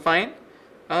 that is also fine.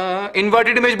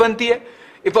 Inverted image बनती है.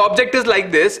 If object is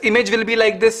like this, image will be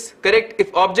like this, correct?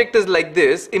 If object is like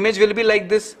this, image will be like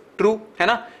this. True, है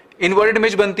ना? Inverted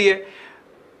image बनती है.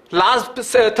 Last,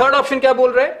 third option क्या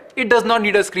बोल रहा है? It does not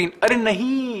need a screen. अरे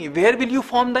नहीं, where will you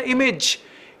form the image?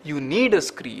 You need a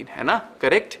screen, है ना?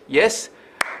 Correct? Yes.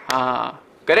 हाँ,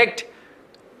 correct.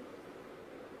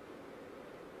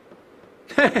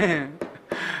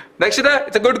 Dakshita,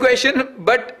 it's a good question,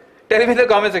 but tell me in the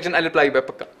comment section. I'll reply you back.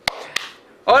 Pakka.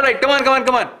 All right, come on, come on,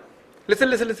 come on. Listen,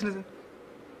 listen, listen, listen.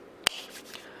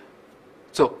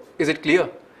 So, is it clear?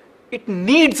 It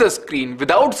needs a screen.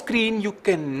 Without screen, you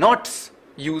cannot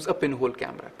use a pinhole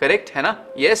camera. Correct? है ना?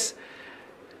 Yes.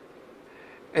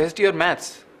 SST or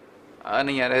maths?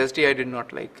 नहीं यार, SST I did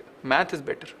not like. Math is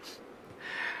better.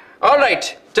 All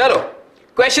right, chalo.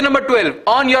 Question number 12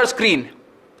 on your screen.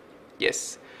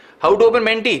 Yes. How to open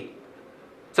Menti?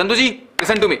 Sandhuji,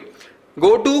 listen to me.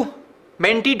 Go to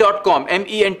menti.com,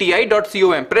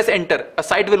 menti.com. Press enter. A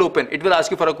site will open. It will ask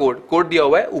you for a code. Code दिया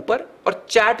हुआ है ऊपर और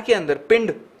chat के अंदर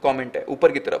pinned comment है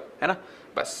ऊपर की तरफ, है ना?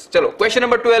 बस चलो. Question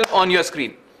number 12 on your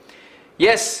screen.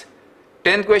 Yes.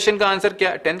 10th question का आंसर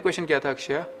क्या? 10th question क्या था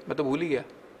अक्षय? मैं तो भूल ही गया.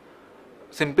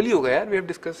 Simple ही होगा यार. We have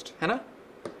discussed, है ना?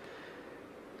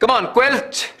 Come on.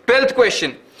 12th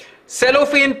question.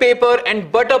 Cellophane paper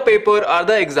and butter paper are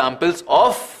the examples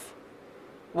of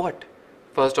what?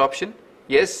 First option.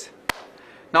 Yes.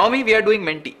 Naomi, we are doing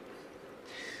Menti.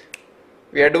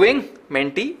 We are doing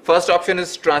Menti. First option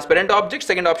is transparent object.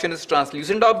 Second option is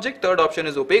translucent object. Third option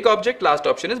is opaque object. Last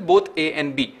option is both A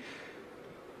and B.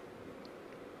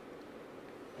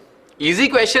 Easy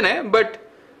question, but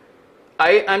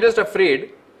I am just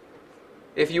afraid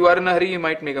if you are in a hurry, you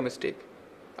might make a mistake.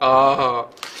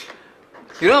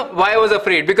 You know why I was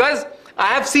afraid? Because I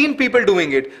have seen people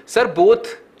doing it. Sir,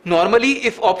 both. Normally,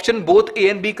 if option both A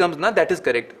and B comes ना, that is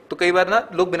correct. तो कई बार ना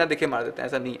लोग बिना देखे मार देते हैं,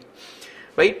 ऐसा नहीं है.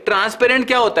 भाई ट्रांसपेरेंट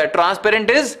क्या होता है?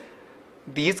 ट्रांसपेरेंट इज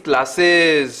these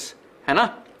glasses, है ना?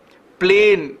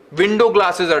 Plain window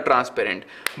glasses are transparent.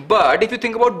 But if you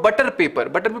think about butter paper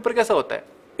कैसा होता है?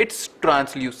 It's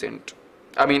translucent.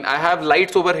 I mean, I have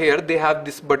lights over here. They have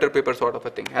this butter paper sort of a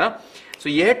thing, है ना? So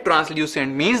ये है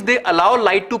translucent, means they allow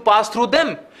light to pass through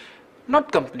them,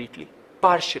 not completely.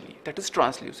 Partially, that is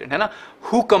translucent, है ना?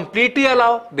 Who completely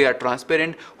allow, they are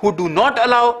transparent. Who do not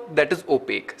allow, that is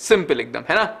opaque. Simple एकदम,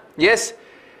 है ना? Yes.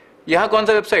 यहाँ कौन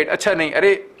सा website? अच्छा नहीं,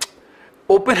 अरे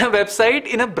open a website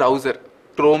in a browser,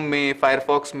 Chrome में,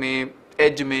 Firefox में,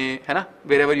 Edge में, है ना?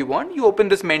 Wherever you want, you open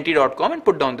this menti.com and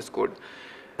put down this code.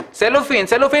 Cellophane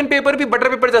paper भी butter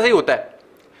paper जैसा ही होता है.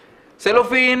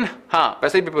 Cellophane, हाँ,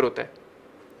 वैसा ही paper होता है.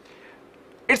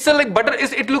 It's like butter.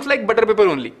 It looks like butter paper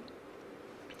only.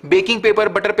 Baking paper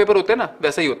butter paper होते हैं ना,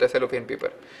 वैसा ही होता है सेलोफेन पेपर.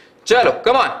 चलो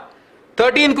कम ऑन.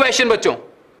 13 क्वेश्चन बच्चों,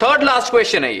 थर्ड लास्ट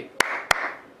क्वेश्चन है ये.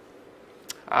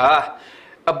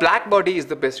 A black body is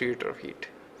the best radiator of heat.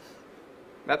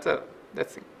 That's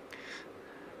it.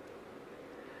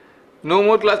 No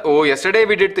more class. Oh, yesterday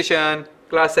we did Tishan,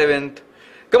 class 7th.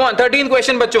 Come on, 13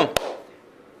 question बच्चों.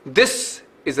 This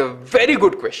is a very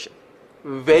good question.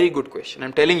 Very good question,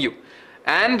 I'm telling you.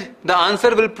 And the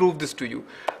answer will prove this to you.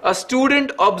 A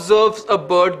student observes a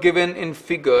bird given in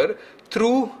figure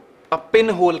through a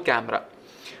pinhole camera.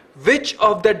 Which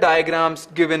of the diagrams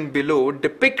given below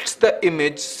depicts the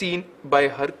image seen by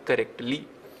her correctly?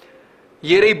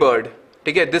 ये रही bird,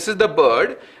 ठीक है, this is the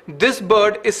bird, this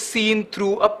bird is seen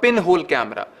through a pin hole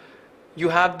camera. You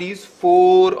have these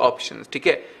 4 options, ठीक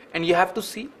है, and you have to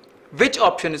see which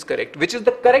option is correct, which is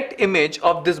the correct image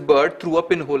of this bird through a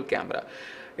pinhole camera.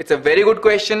 It's a very good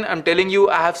question. I'm telling you,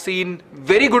 I have seen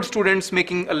very good students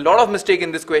making a lot of mistake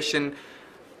in this question.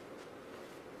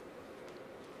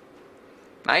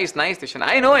 Nice Tishan.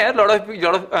 I know, yeah,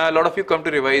 lot of you come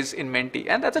to revise in Menti,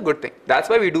 and that's a good thing.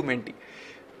 That's why we do Menti.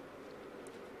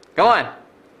 Come on.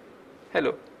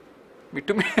 Hello. Me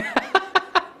too.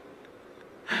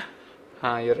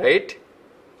 हाँ, you're right.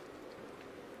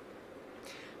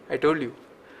 I told you.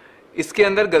 इसके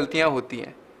अंदर गलतियां होती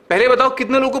हैं. पहले बताओ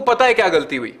कितने लोगों को पता है क्या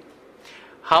गलती हुई?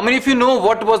 How many of you know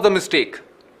what was the mistake?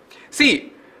 See,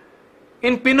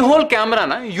 in pinhole camera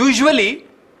ना, usually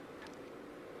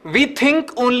we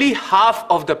think only half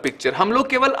of the picture. हम लोग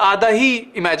केवल आधा ही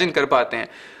imagine कर पाते हैं.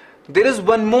 There is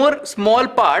one more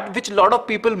small part which lot of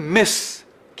people miss.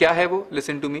 क्या है वो?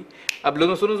 Listen to me. अब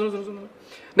लोगों सुनो.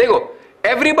 देखो,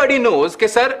 everybody knows कि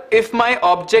sir, if my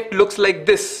object looks like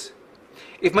this,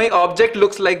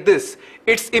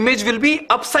 its image will be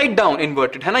upside down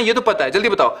inverted, है ना? ये तो पता है. जल्दी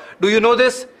बताओ, do you know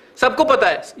this? सबको पता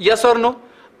है, yes or no?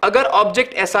 अगर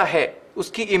ऑब्जेक्ट ऐसा है,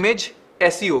 उसकी इमेज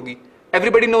ऐसी होगी.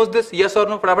 Everybody knows this, yes or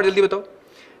no? फटाफट जल्दी बताओ,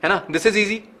 है ना? This is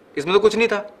easy. इसमें तो कुछ नहीं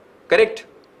था. करेक्ट?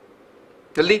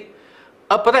 जल्दी.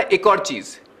 अब पता है एक और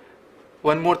चीज,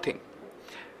 one more thing.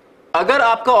 अगर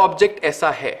आपका ऑब्जेक्ट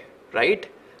ऐसा है, right?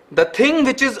 The thing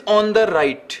which is on the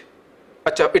right,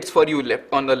 अच्छा, it's for you left,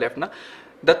 on the left ना.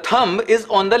 The thumb is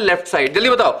on the left side. जल्दी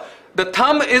बताओ. The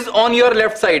thumb is on your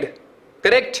left side.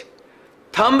 Correct?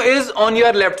 Thumb is on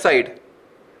your left side.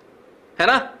 है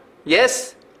ना? Yes.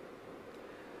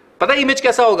 पता है image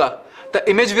कैसा होगा? The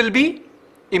image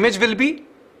will be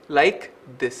like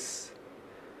this.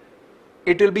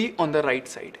 It will be on the right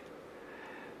side.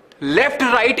 Left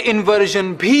right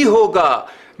inversion भी होगा.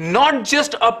 Not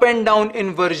just up and down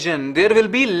inversion, there will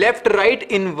be left right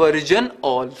inversion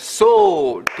also.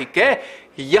 ठीक है,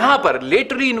 यहां पर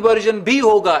lateral inversion भी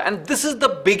होगा, and this is the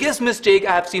biggest mistake I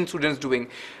have seen students doing.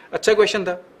 अच्छा question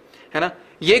था, है ना?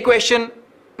 ये क्वेश्चन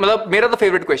मतलब मेरा तो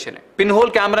फेवरेट क्वेश्चन है. पिनहोल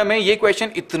कैमरा में ये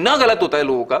क्वेश्चन इतना गलत होता है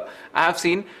लोगों का. I have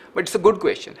seen, but it's a good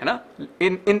question, है ना?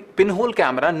 इन pinhole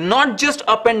camera not just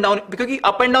up and down, क्योंकि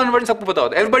अप एंड डाउन इन्वर्जन सबको पता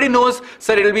होता है. Everybody knows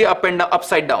sir it will be up and down,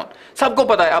 upside down, सबको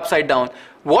पता है upside down.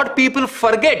 What people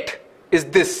forget is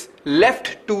this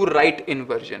left to right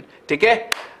inversion. ठीक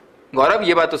है गौरव,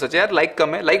 ये बात तो सच है यार. लाइक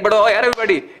कम है, लाइक बढ़ाओ यार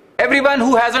everybody. Everyone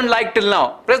who hasn't liked till now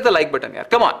press the like button यार,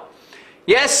 कम ऑन.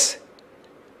 यस,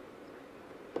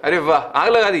 अरे वाह, आग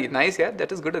लगा दी. नाइस यार,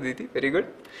 that is good Aditi, very good.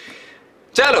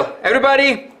 चलो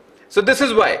everybody, so this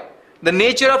is why the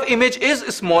nature of image is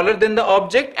smaller than the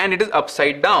object and it is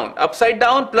upside down. Upside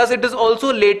down plus it is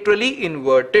also laterally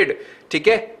inverted. ठीक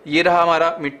है, ये रहा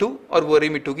हमारा मिट्टू और वो रही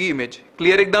मिट्टू की इमेज.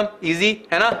 क्लियर, एकदम इजी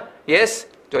है ना? Yes,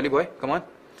 jolly boy, come on.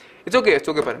 It's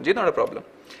okay Paramjit, not a problem.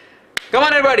 Come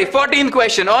on everybody, 14th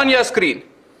question on your screen.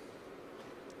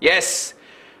 Yes,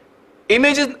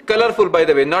 image is colourful by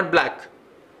the way, not black.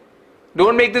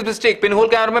 Don't make this mistake. Pinhole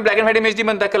camera में black and white image नहीं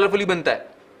बनता, colourfully बनता है.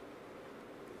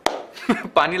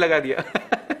 पानी लगा दिया.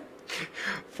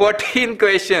 14th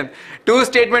question, 2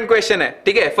 statement question है.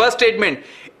 ठीक है, first statement,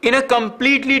 in a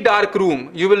completely dark room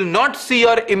you will not see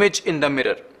your image in the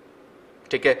mirror.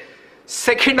 ठीक है.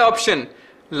 Second option,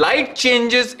 light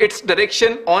changes its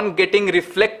direction on getting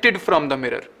reflected from the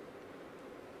mirror.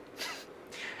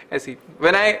 ऐसी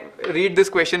when I read this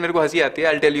question मेरे को हंसी आती है.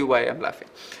 I will tell you why I am laughing.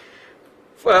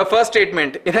 First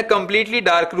statement, in a completely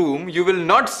dark room you will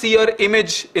not see your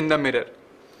image in the mirror.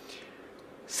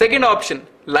 Second option,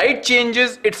 light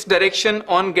changes its direction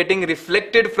on getting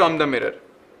reflected from the mirror.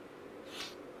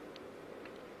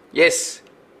 Yes,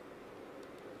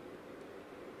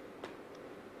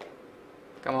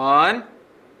 come on.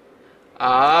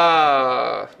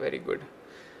 Very good.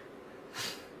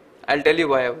 I'll tell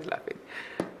you why I was laughing.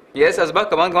 Yes, Asba,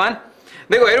 come on.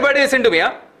 देखो, everybody listen to me,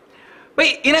 huh? भाई,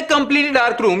 इन a completely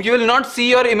dark room you will not see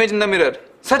your image in the mirror.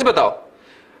 सच बताओ,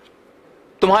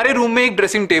 तुम्हारे room में एक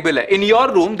dressing table है. In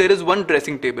your room there is one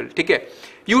dressing table. ठीक है,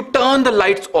 U turn the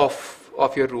lights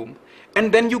off your room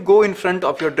and then you go in front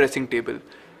of your dressing table.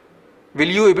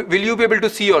 Will you be able to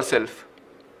see your self?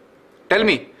 Tell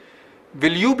me,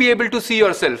 will you be able to see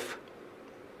your self?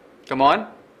 Come on.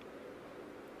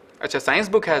 अच्छा, science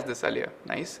book has this Alia.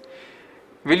 Nice.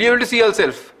 Will you able to see your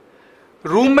self?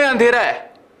 Room में अंधेरा है,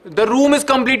 the room is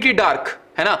completely dark,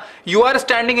 है ना? You are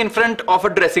standing in front of a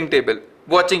dressing table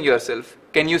watching yourself.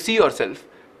 Can you see yourself?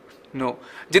 No.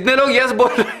 जितने लोग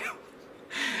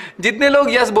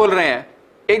yes बोल रहे हैं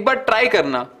एक बार ट्राई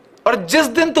करना, और जिस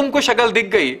दिन तुमको शक्ल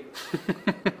दिख गई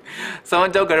समझ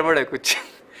जाओ गड़बड़ है कुछ,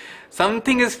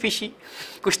 समथिंग इज फिशी,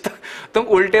 कुछ तो तुम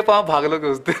उल्टे पांव भाग लोगे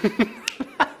उस दिन।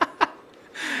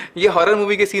 ये हॉरर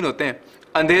मूवी के सीन होते हैं,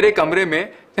 अंधेरे कमरे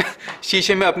में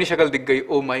शीशे में अपनी शक्ल दिख गई,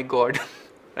 ओ माई गॉड,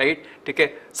 राइट, ठीक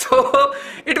है। So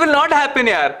it will not happen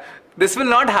यार, this will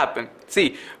not happen.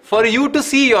 C, for you to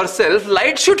see your self,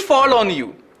 light should fall on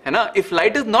you, है ना। If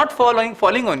light is not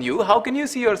falling on you, how can you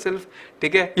see your self,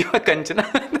 ठीक है। You are Kanchana,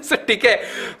 ठीक है,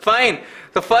 fine.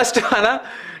 तो first वाला,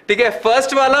 ठीक है,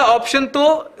 फर्स्ट वाला ऑप्शन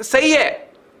तो सही है।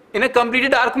 In a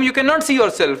completed dark room, you cannot see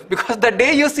yourself because the day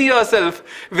you see yourself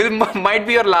might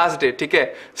be your last day, ठीक है।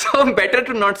 So better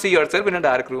to not see yourself in a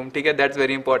dark room, ठीक है, that's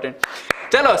very important।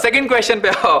 चलो second question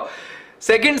पे आओ।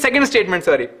 Second statement,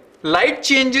 sorry। Light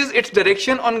changes its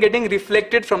direction on getting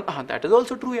reflected from, that is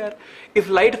also true यार। If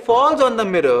light falls on the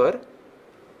mirror,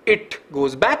 it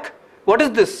goes back। What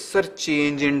is this? Sir,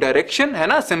 change in direction, है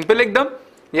ना, simple एकदम,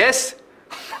 yes।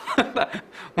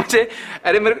 मुझे,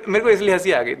 अरे मेरे को इसलिए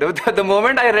हंसी आ गई, the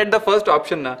moment I read the first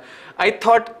option ना, आई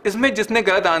थॉट इसमें जिसने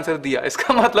गलत आंसर दिया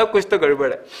इसका मतलब कुछ तो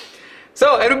गड़बड़ है। So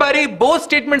everybody, both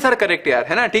statements are correct यार,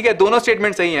 है ना, ठीक है, दोनों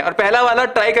स्टेटमेंट सही हैं। और पहला वाला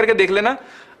ट्राई करके देख लेना,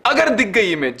 अगर दिख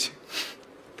गई इमेज,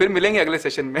 फिर मिलेंगे अगले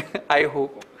सेशन में, आई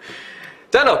होप।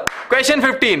 चलो question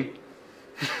 15।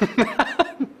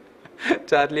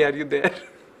 Charlie, are you there?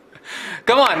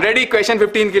 Come on, ready? Question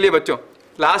 15 के लिए बच्चों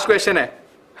लास्ट क्वेश्चन है,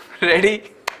 ready?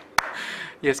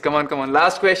 Yes, come on,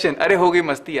 last question। अरे हो गई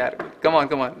मस्ती यार, come on।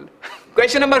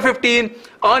 Question number 15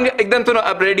 on, एकदम तुम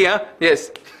अब ready? हाँ, yes।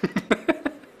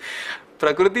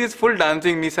 प्रकृति is full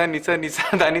dancing,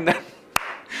 निशा दानी।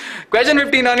 Question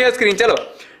 15 on your screen, चलो।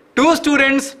 Two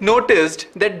students noticed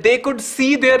that they could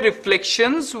see their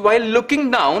reflections while looking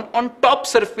down on top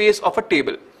surface of a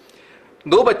table।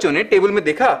 दो बच्चों ने टेबल में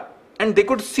देखा and they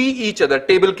could see each other,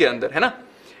 table के अंदर, है ना।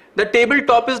 The table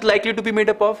top is likely to be made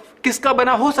up of, किसका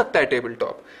बना हो सकता है table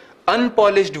top?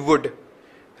 Unpolished wood,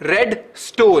 red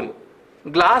stone,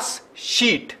 glass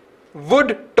sheet,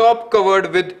 wood top covered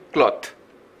with cloth।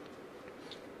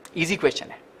 Easy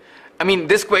question है। I mean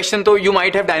this question तो you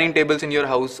might have dining tables in your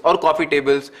house और coffee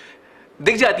tables,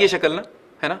 दिख जाती है शक्ल ना,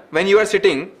 है ना। When you are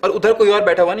sitting और उधर कोई और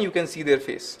बैठा हुआ ना, you can see their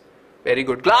face। Very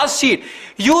good। Glass sheet,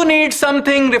 you need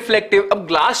something reflective। अब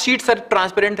glass sheets are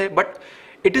transparent है, but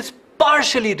it is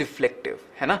partially reflective,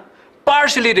 है ना,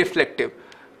 partially reflective,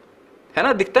 है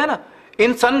ना, दिखता है ना।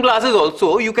 In sunglasses also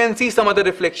you can see some other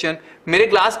reflection। मेरे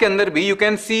ग्लास के अंदर भी you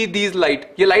can see these light,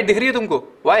 ये लाइट दिख रही है तुमको,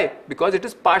 why? Because it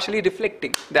is partially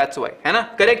reflecting, that's why, है ना,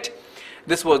 correct।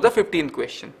 This was the 15th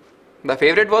question, the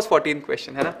favorite was 14th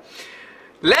question, है ना।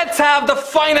 Let's have the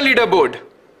final leaderboard।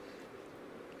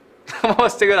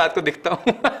 मस्त रात को दिखता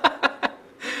हूं।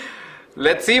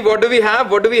 Let's see, what do we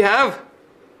have?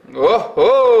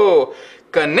 Oh,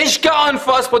 Kanishka on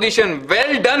first position.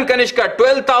 Well done, Kanishka.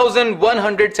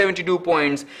 12,172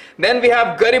 points. Then we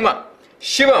have Garima,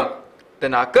 Shivam,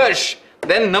 then Akash,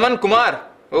 then Naman Kumar.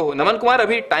 Oh, Naman Kumar,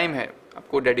 अभी time है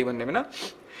आपको daddy बनने में ना।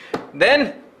 Then,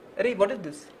 अरे what is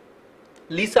this?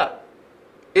 Lisa,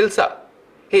 Ilsa.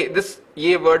 Hey, this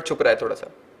ये word छुप रहा है थोड़ा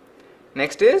सा।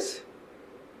 Next is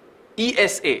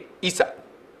ESA, Isa.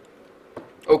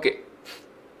 Okay.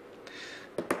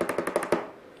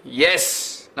 Yes,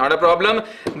 not a problem।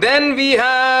 Then we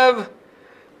have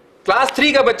class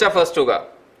 3 का बच्चा फर्स्ट होगा।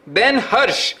 Then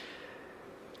Harsh,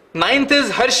 9th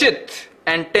is Harshit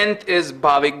and 10th is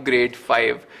Bhavik, grade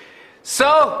 5।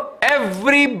 So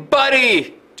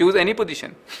everybody choose any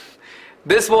position।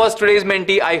 This was today's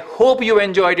Menti। I hope you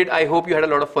enjoyed it। I hope you had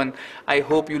a lot of fun। I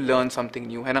hope you learned something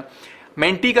new, है ना।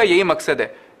 Menti का यही मकसद है,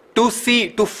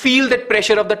 to feel that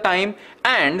pressure of the time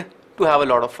and to have a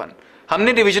lot of fun।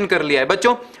 हमने revision कर लिया है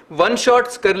बच्चों, वन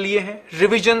शॉट्स कर लिए हैं,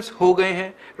 रिविजन्स हो गए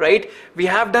हैं, right. We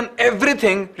have done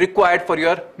everything required for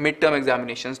your mid term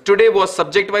examinations. Today was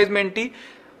subject wise mentee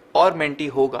और मेंटी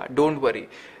होगा, don't worry.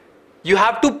 You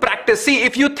have to practice। See,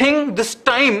 if you think this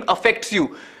time affects you,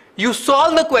 you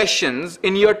solve the questions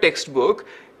in your textbook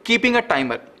keeping a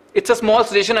timer। It's a small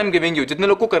suggestion I'm giving you। जितने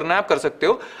लोग को करना है आप कर सकते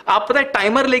हो। आप पता है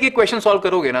टाइमर लेके क्वेश्चन सॉल्व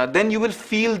करोगे ना, then you will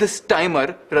feel this timer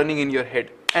running in your head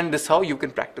and this how you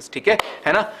can practice, ठीक है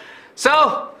ना। So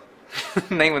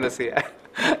नहीं मतलब से यार,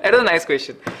 it was a nice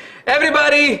question।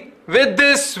 Everybody, with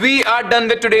this we are done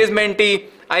with today's Menti।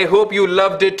 I hope you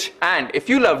loved it, and if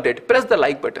you loved it, press the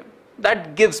like button।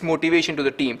 That gives motivation to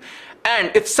the team।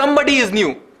 And if somebody is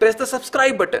new, press the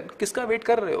subscribe button। किसका wait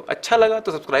कर रहे हो? अच्छा लगा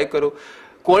तो subscribe करो।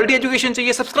 Quality education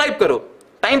चाहिए, subscribe करो।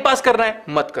 टाइम पास करना है,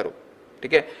 मत करो,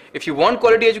 ठीक है। If you want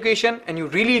quality education and you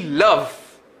really love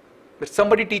that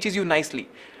somebody teaches you nicely,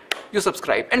 you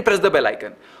subscribe and press the bell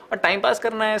icon। और टाइम पास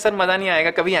करना है सर, मजा नहीं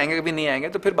आएगा, कभी आएंगे कभी नहीं आएंगे,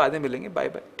 तो फिर बाद में मिलेंगे, बाय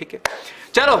बाय, ठीक है।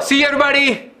 चलो, see you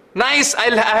everybody, Nice. I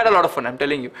had a lot of fun, I'm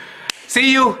telling you.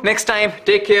 See you next time.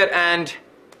 Take care and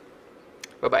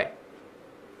bye bye.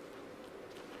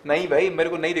 नहीं भाई, मेरे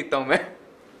को नहीं देखता हूँ मैं.